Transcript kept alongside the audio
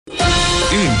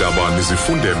Iindaba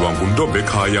nizifundelwa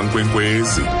nguNtombekhaya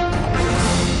Nkwenkwezi.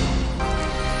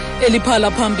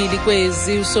 Eliphala phambili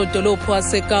kwezi Usodolophu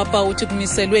waseKapa uthi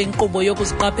kumiselwe inkqubo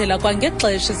yokuziqaphela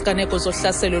kwangexesha iziganeko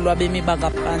zohlaselo lwabemmi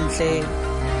bangaphandle.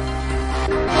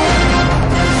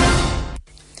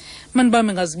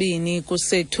 Manibambe ngazibini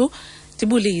kusethu,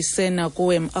 ndibulise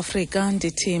nakuwe Afrika,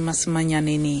 ndithi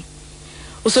masimanyaneni.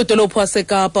 Usodolophu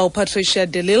waseKapa uPatricia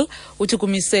de Lille uthi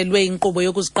kumiselwe inkqubo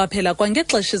yokuziqaphela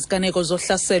kwangexesha iziganeko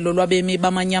zohlaselo lwabemmi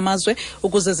bamanye amazwe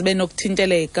ukuze zibe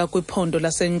nokuthinteleka kwiphondo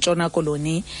laseNtshona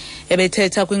Koloni.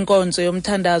 Ebethetha kwinkonzo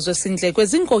yomthandazo esindleko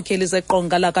ezinkokeli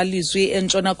zeqonga lakalizwi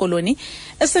eNtshona Koloni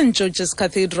eSt George's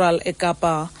Cathedral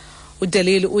eKapa.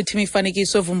 UDelile uthi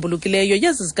imifanekiso evumbulukileyo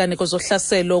yezi ziganeko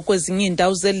zohlaselo kwezinye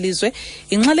iindawo zelizwe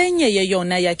inxalenye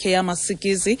yeyona yakhe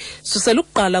yamasikizi susela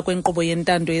ukuqala kwenkqubo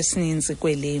yentando yesininzi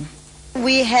kweli.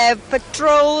 We have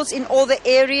patrols in all the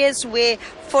areas where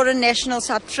foreign nationals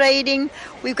are trading.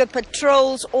 We've got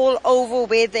patrols all over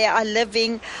where they are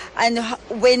living. And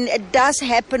when it does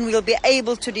happen, we'll be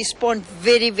able to respond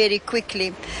very, very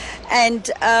quickly. And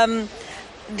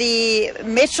the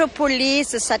Metro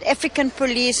Police, the South African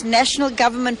Police, national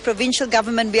government, provincial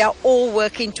government, we are all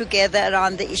working together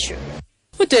around the issue.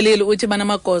 UDelile uthi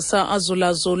banamagosa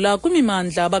azulazula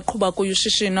kwimimandla abaqhuba kuyo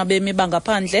ushishino abemi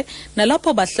bangaphandle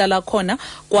nalapho bahlala khona,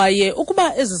 kwaye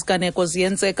ukuba ezi ziganeko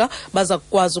ziyenzeka baza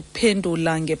kukwazi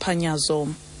ukuphendula ngephanyazo.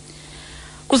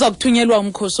 Kuza kuthunyelwa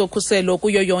umkhosi wokhuselo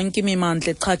kuyo yonke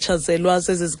imimandla echatshazelwa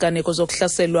zezi ziganeko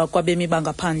zokuhlaselwa kwabemi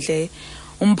bangaphandle.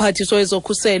 Umphathiswa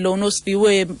wezokhuselo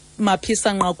uNosibiwe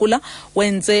Maphisa Nqakula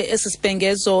wenze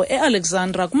esisibhengezo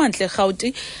eAlexandra kumantla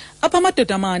eRhawuti apha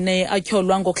amadoda amane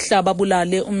atyholwa ngokuhlaba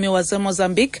bulale ummi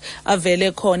waseMozambique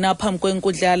avele khona phambi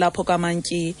kwenkundla yalapho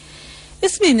kaMantyi.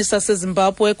 Isibini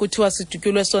saseZimbabwe kuthiwa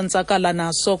sidutyulwe sonzakala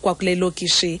naso kwakule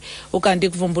lokishi, ukanti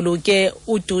kuvumbuluke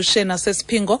udushe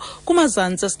nasesiphingo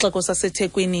kumazantsi esixeko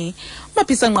saseThekwini.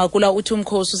 Maphisa Nqakula uthi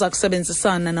umkhosi uza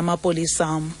kusebenzisana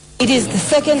namapolisa. It is the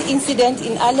second incident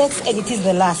in Alex and it is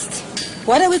the last.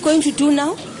 What are we going to do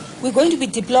now? We're going to be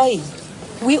deploying.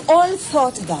 We all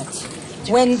thought that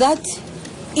when that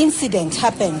incident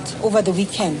happened over the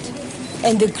weekend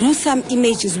and the gruesome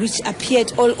images which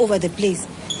appeared all over the place,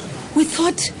 we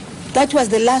thought that was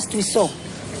the last we saw.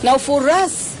 Now for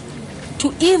us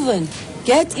to even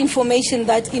get information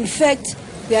that in fact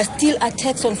there are still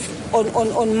attacks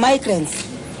on migrants,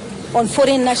 on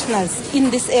foreign nationals in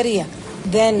this area,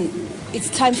 then it's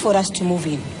time for us to move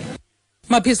in.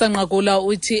 Maphisa Nqakula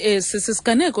uthi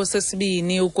sisiganeko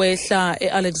sesibini ukwehla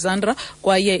eAlexandra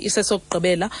kwaye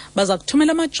isesokugqibela baza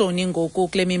kuthumela amajoni ngoku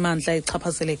kule mimandla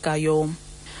echaphazelekayo.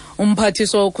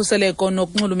 Umphathiswa wokhuseleko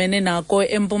nokunxulumene nako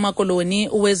eMpuma Koloni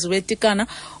uweziwe Tikana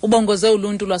ubongoze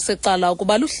uluntu lwasecala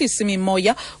ukuba luhlise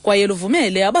imimoya kwaye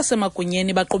luvumele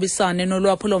abasemagunyeni baqobisane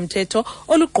nolwaphulo-mthetho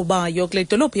oluqubayo kule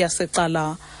dolophu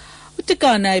yasecala.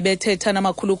 Utikana ebethetha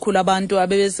namakhulukhulu abantu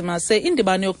abebezimase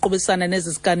indibano yokuqubisana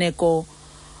nezi ziganeko.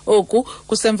 Oku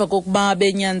kusemva kokuba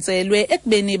benyanzelwe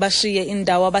ekubeni bashiye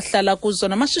indawo abahlala kuzo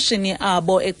namashishini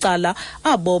abo ecala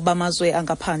abo bamazwe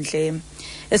angaphandle.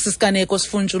 Esi siganeko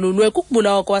sifunjululwe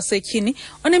kukubulawa kwasetyhini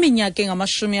oneminyaka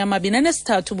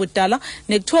engama-23 ubudala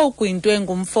nekuthiwa ugwintwe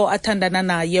ngumfo athandana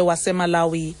naye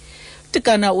waseMalawi.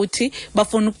 Tikana uthi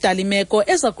bafuna ukudala imeko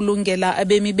eza kulungela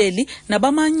abemi beli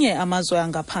nabamanye amazwe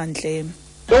angaphandle.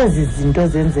 Ezi zinto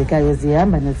zenzekayo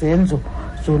zihamba nezenzo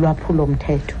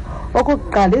zolwaphulo-mthetho.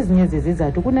 Okokuqala, ezinye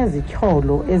zezizathu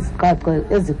kunezityholo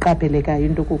eziqaphelekayo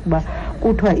into kokuba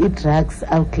kuthiwa i-drugs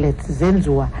outlets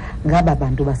zenziwa ngaba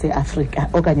bantu baseAfrika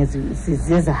okanye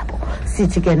zizezabo.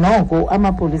 Sithi ke noko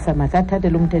amapolisa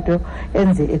makathathele umthetho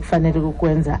enze ekufanele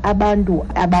ukwenza. Abantu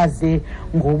abaze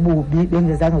ngobubi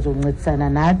bengezange zoncedisana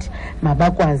nathi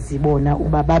mabakwazi bona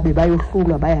uba babe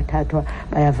bayohlulwa, bayathathwa,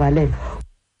 bayavalelwa.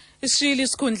 Isishiyile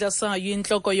isikhundla sayo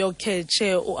intloko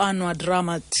yokhetshe uAnwar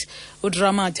Dramat.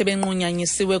 UDramat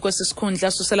ebenqunyanyisiwe kwesi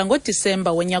sikhundla susela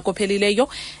ngoDisemba wonyaka ophelileyo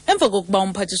emva kokuba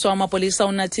umphathiswa wamapolisa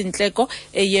uNokuthinteleka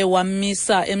eye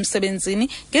wamisa emsebenzini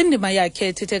ngendima yakhe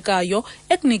ethethekayo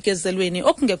ekunikezelweni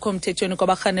okungekho mthethweni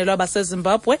kwabarhanelwa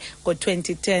baseZimbabwe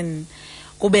ngo-2010.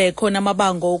 Kubekho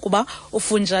namabango ukuba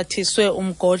ufunjathiswe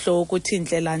umgodlo wokuthi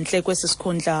indlela-ntle kwesi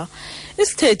sikhundla.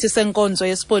 Isithethi senkonzo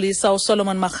yesipolisa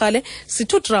uSolomon Magale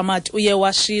sithi uDramat uye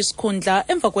washiya isikhundla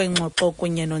emva kwengxoxo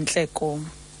kunye nontleko.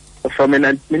 From an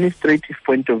administrative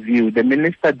point of view, the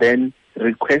minister then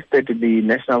requested the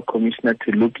National Commissioner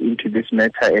to look into this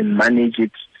matter and manage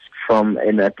it from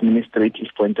an administrative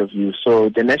point of view. So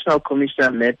the National Commissioner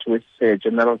met with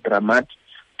General Dramat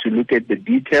to look at the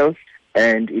details,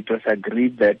 and it was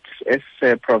agreed that as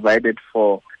provided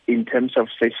for in terms of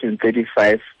Section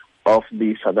 35 of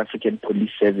the South African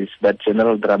Police Service, that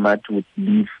General Dramat would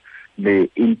leave the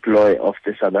employ of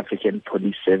the South African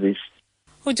Police Service.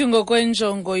 Uthi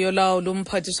ngokwenjongo yolawulo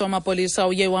umphathiswa wamapolisa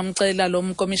uye wamcela lo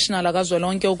mkomishinala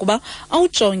kazwelonke ukuba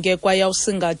awujonge kwaye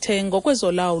awusingathe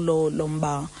ngokwezolawulo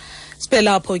lomba.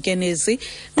 Siphela apho ke nezi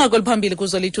inqaku phambili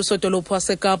kuzo lithi Usodolophu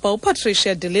waseKapa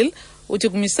uPatricia de Lille uthi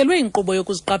kumiselwe inkqubo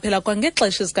yokuziqaphela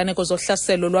kwangexesha iziganeko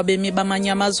zohlaselo lwabemmi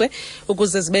bamanye amazwe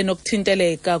ukuze zibe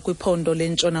nokuthinteleka kwiphondo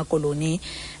laseNtshona Koloni.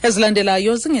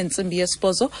 Ezilandelayo zingentsimbi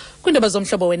yesibhozo kwindaba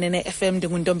zomhlobo wenene FM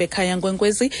ndinguntombi ekhaya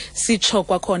nkwenkwezi sitsho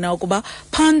kwakhona ukuba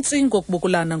phantsi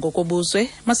ngokubukulana ngokobuzwe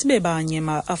masibe banye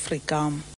ma-Afrika.